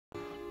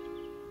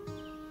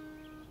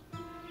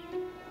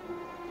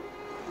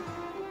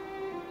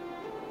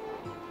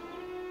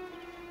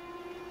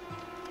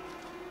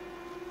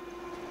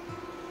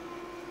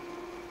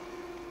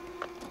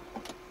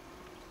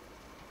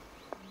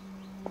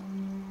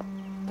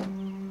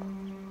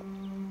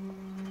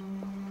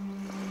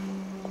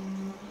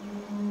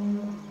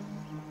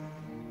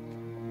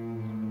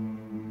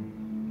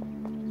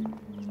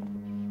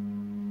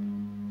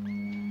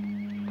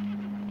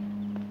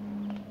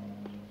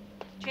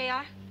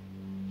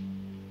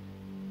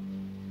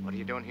What are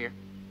you doing here?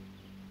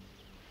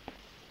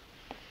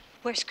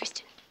 Where's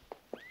Kristen?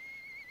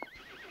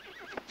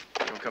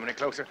 Don't come any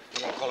closer.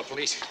 I won't call the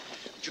police.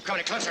 Don't you come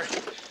any closer.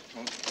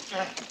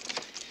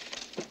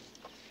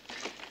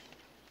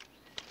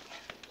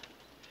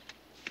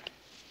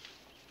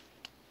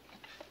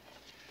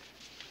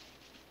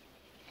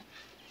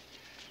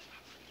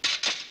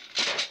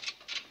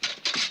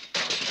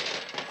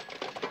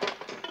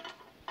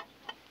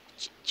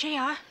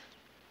 JR,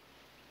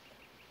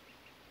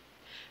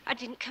 I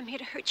didn't come here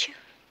to hurt you.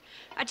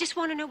 I just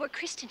want to know where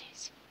Kristen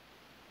is.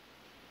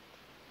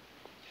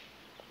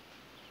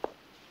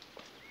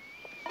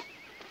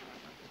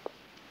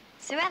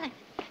 Sue Ellen,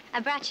 I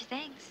brought you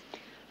things.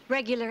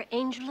 Regular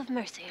angel of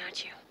mercy,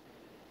 aren't you?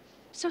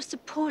 So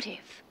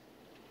supportive.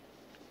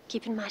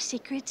 Keeping my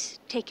secrets,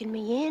 taking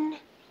me in.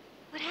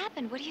 What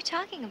happened? What are you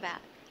talking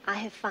about? I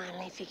have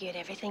finally figured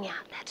everything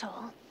out, that's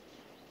all.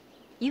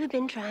 You have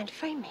been trying to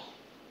frame me.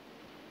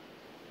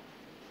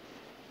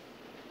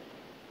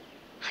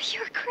 Oh,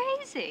 you're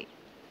crazy.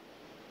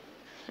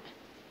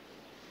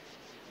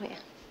 Well,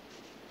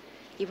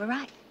 you were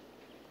right.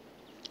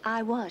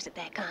 I was at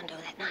that condo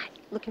that night,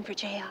 looking for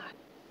JR.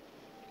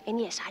 And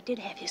yes, I did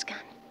have his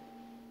gun.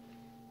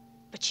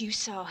 But you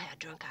saw how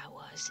drunk I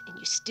was, and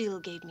you still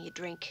gave me a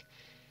drink,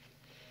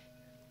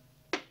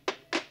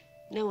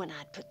 knowing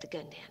I'd put the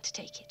gun down to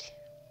take it.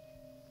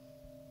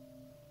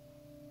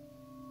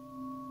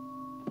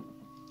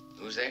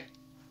 Who's there?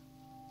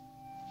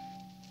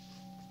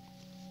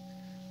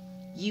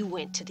 You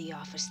went to the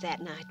office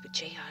that night with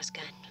JR's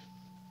gun.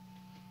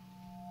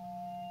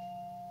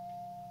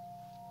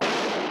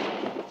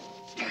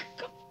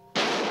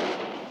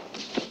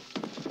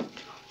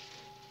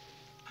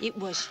 It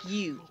was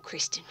you,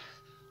 Kristen,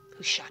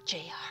 who shot JR.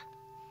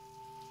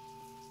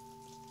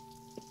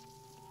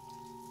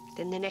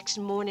 Then the next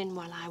morning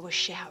while I was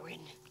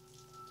showering,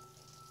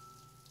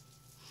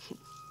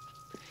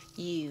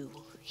 you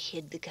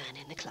hid the gun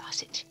in the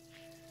closet.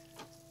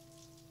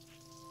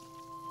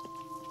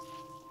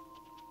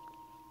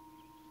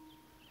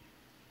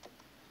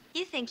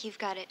 You think you've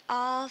got it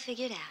all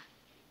figured out.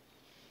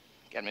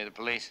 Get me the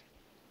police.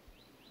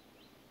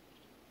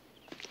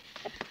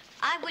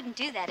 I wouldn't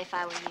do that if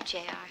I were you,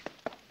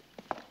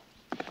 JR.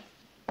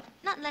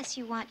 Not unless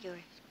you want your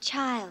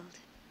child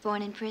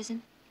born in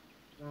prison.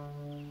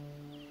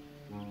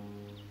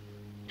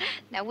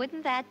 Now,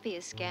 wouldn't that be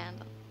a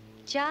scandal?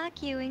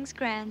 Jock Ewing's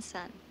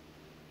grandson.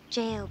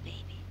 Jail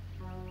baby.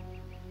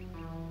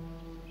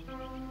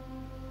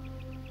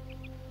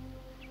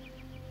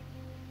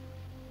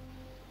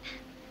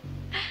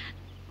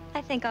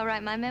 I think I'll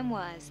write my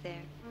memoirs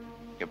there.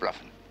 You're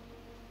bluffing.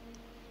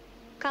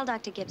 Call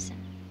Dr. Gibson.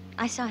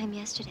 I saw him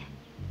yesterday.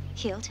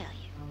 He'll tell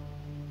you.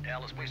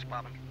 Dallas Police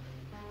Department.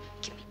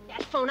 Give me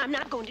that phone. I'm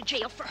not going to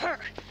jail for her.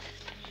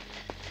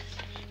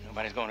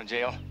 Nobody's going to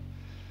jail.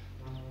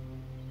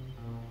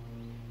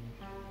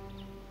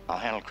 I'll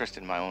handle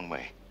Kristen my own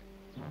way.